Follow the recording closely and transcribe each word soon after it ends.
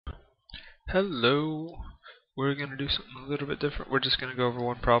Hello. We're going to do something a little bit different. We're just going to go over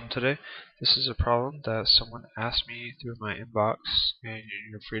one problem today. This is a problem that someone asked me through my inbox, and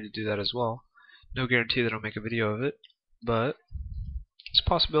you're free to do that as well. No guarantee that I'll make a video of it, but it's a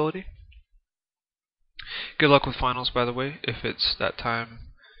possibility. Good luck with finals, by the way, if it's that time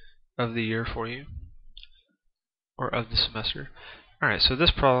of the year for you, or of the semester. Alright, so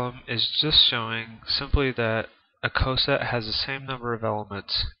this problem is just showing simply that a coset has the same number of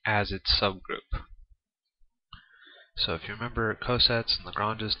elements as its subgroup. So if you remember cosets and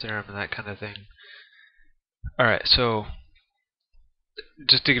Lagrange's theorem and that kind of thing. Alright, so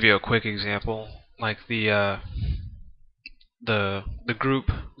just to give you a quick example, like the group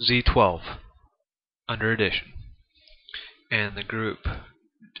Z12 under addition, and the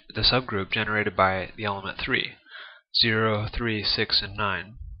subgroup generated by the element 3, 0, 3, 6, and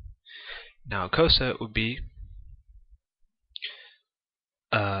 9. Now a coset would be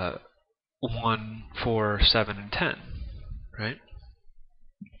 1, 4, 7, and 10, right?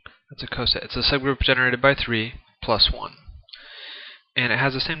 That's a coset. It's a subgroup generated by 3 plus 1. And it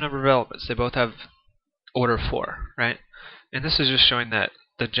has the same number of elements. They both have order 4, right? And this is just showing that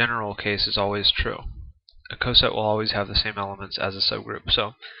the general case is always true. A coset will always have the same elements as a subgroup.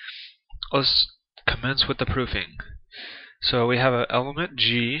 So let's commence with the proofing. So we have an element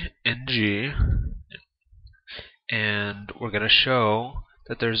G in G, and we're going to show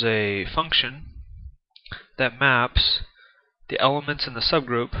that there's a function that maps the elements in the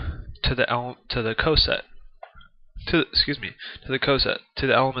subgroup to the coset. To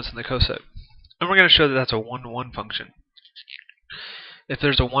the elements in the coset. And we're going to show that that's a one-to-one function. If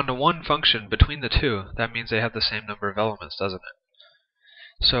there's a one-to-one function between the two, that means they have the same number of elements, doesn't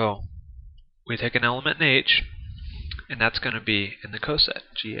it? So we take an element in H, and that's going to be in the coset,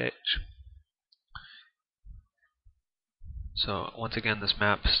 GH. So once again, this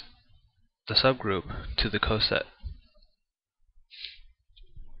maps the subgroup to the coset.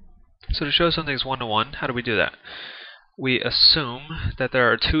 So to show something's one-to-one, how do we do that? We assume that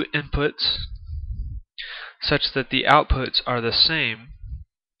there are two inputs such that the outputs are the same,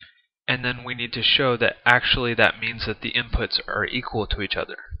 and then we need to show that actually that means that the inputs are equal to each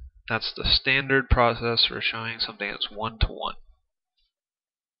other. That's the standard process for showing something that's one-to-one.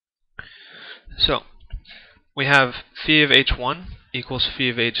 So we have phi of H1 equals phi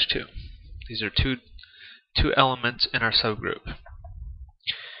of H2. These are two elements in our subgroup.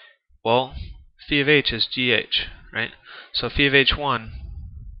 Well, phi of H is GH, right? So phi of H1,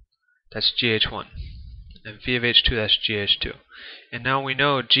 that's GH1. And phi of H2, that's GH2. And now we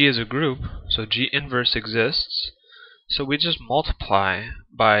know G is a group, so G inverse exists. So we just multiply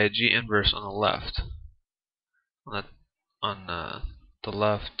by G inverse on the left. On the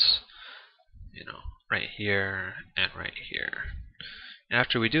left, right here and right here. And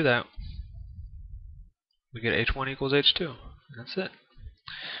after we do that, we get H1 equals H2. And that's it.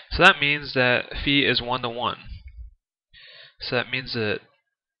 So that means that phi is one-to-one. So that means that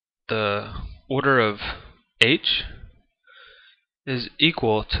the order of H is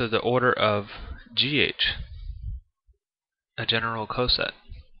equal to the order of GH, a general coset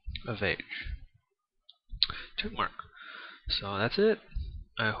of H. Check mark. So that's it.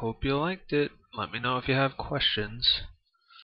 I hope you liked it. Let me know if you have questions.